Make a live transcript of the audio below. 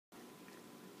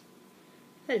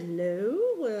Hello,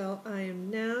 well I am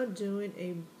now doing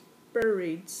a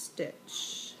buried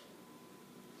stitch.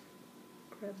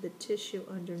 Grab the tissue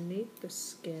underneath the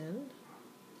skin.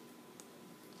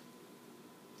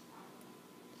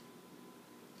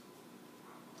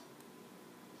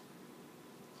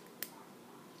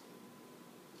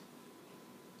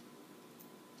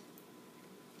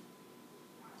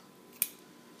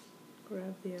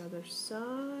 Grab the other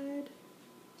side.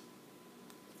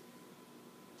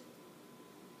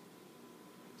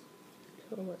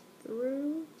 Pull it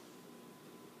through.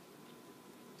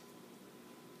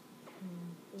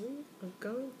 And we are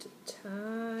going to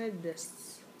tie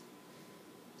this.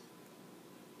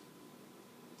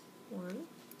 1,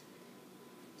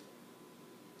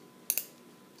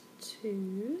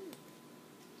 2,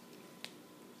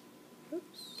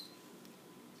 oops,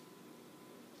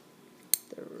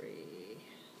 3.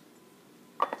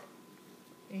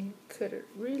 And cut it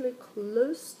really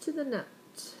close to the nut.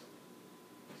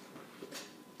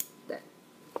 That.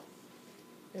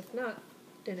 If not,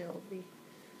 then it'll be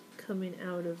coming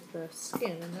out of the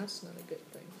skin, and that's not a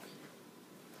good thing.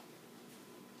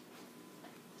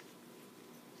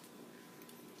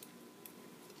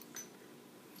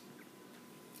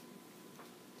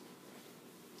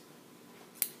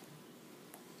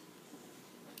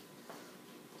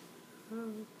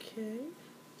 Okay.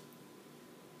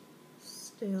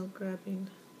 Still grabbing.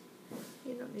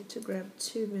 You don't need to grab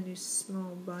too many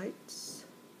small bites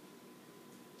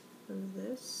of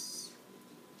this.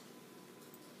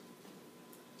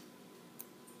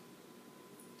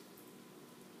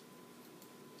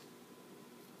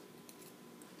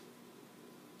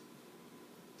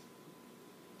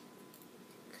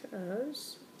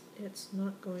 Because it's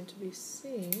not going to be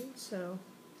seen, so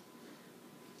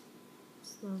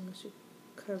as long as you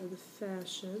cover the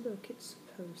fascia like it's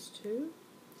supposed to.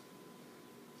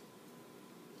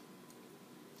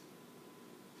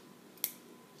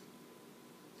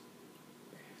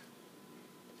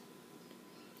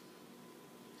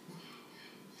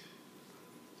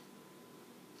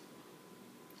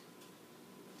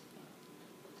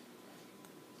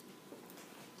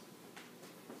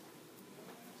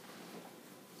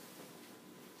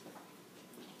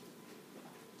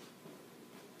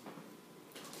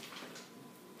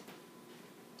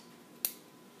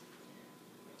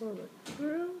 Pull it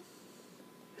through.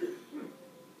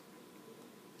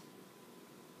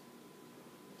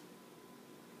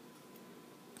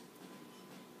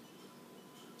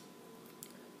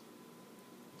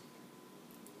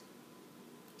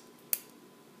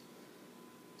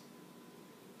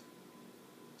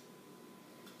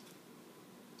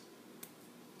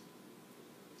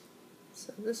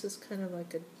 So this is kind of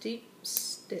like a deep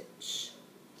stitch,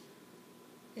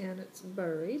 and it's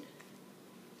buried.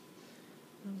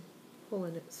 I'm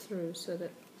pulling it through so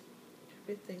that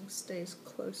everything stays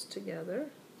close together.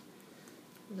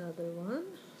 Another one.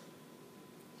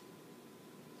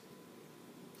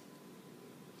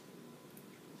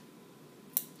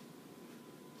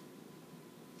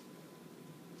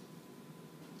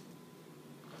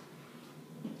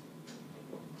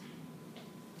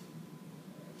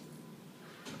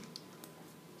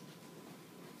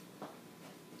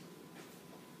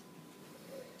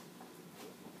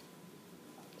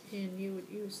 And you would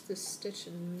use this stitch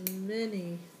in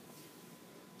many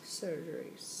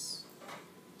surgeries.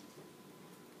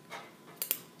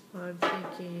 I'm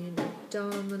thinking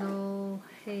abdominal,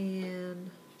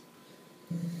 hand,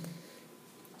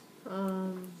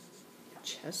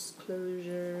 chest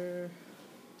closure,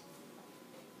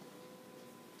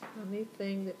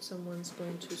 anything that someone's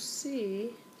going to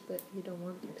see that you don't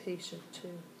want the patient to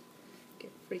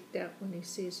get freaked out when he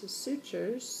sees his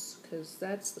sutures, because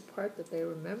that's the part that they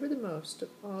remember the most of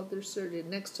all their surgery,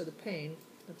 next to the pain,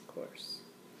 of course.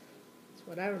 That's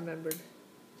what I remembered.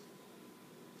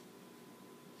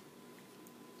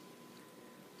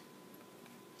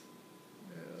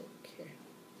 Okay.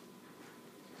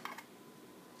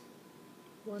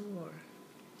 One more.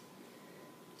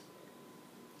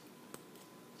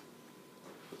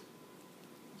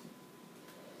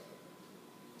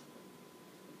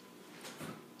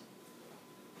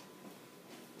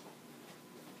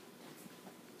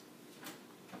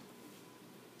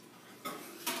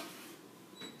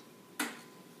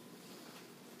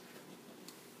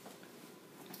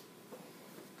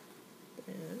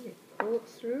 And you pull it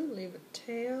through, leave a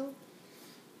tail.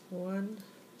 1,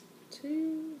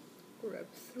 2, grab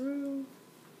through.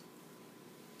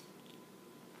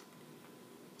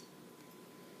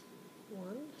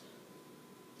 1.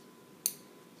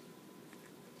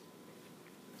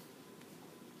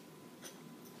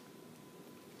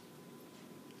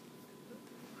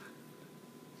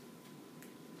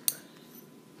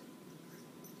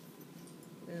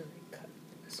 And I cut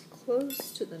as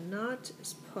close to the knot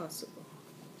as possible.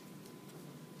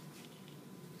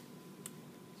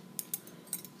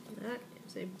 And that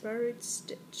is a buried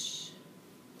stitch.